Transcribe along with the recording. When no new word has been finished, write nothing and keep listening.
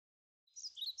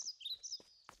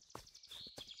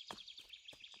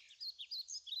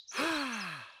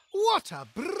What a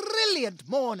brilliant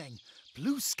morning!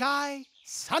 Blue sky,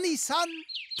 sunny sun,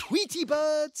 Tweety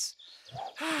birds.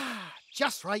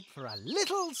 Just right for a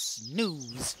little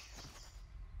snooze.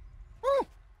 Oh,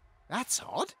 that's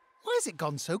odd. Why has it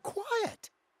gone so quiet?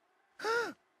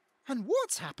 And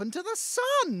what's happened to the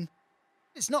sun?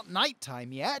 It's not night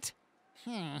time yet.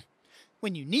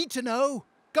 When you need to know,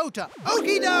 go to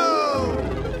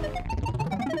OKIDO!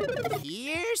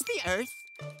 Here's the Earth,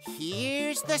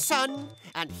 here's the sun,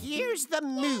 and here's the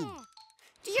moon.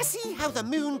 Do you see how the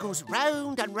moon goes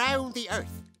round and round the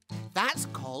Earth? That's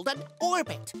called an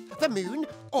orbit. The moon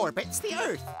orbits the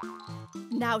Earth.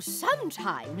 Now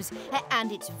sometimes,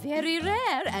 and it's very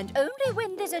rare and only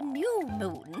when there's a new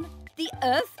moon, the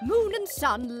Earth, moon and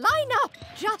sun line up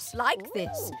just like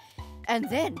this. And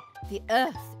then the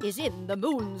Earth is in the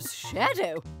moon's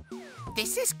shadow.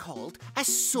 This is called a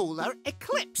solar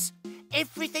eclipse.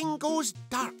 Everything goes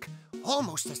dark,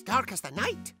 almost as dark as the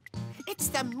night. It's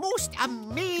the most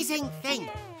amazing thing,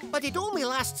 but it only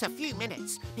lasts a few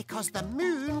minutes because the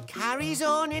moon carries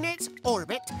on in its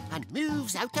orbit and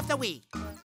moves out of the way.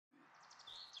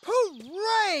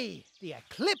 Hooray! The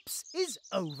eclipse is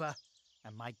over,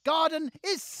 and my garden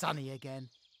is sunny again.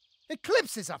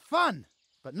 Eclipses are fun,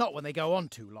 but not when they go on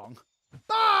too long.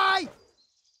 Bye!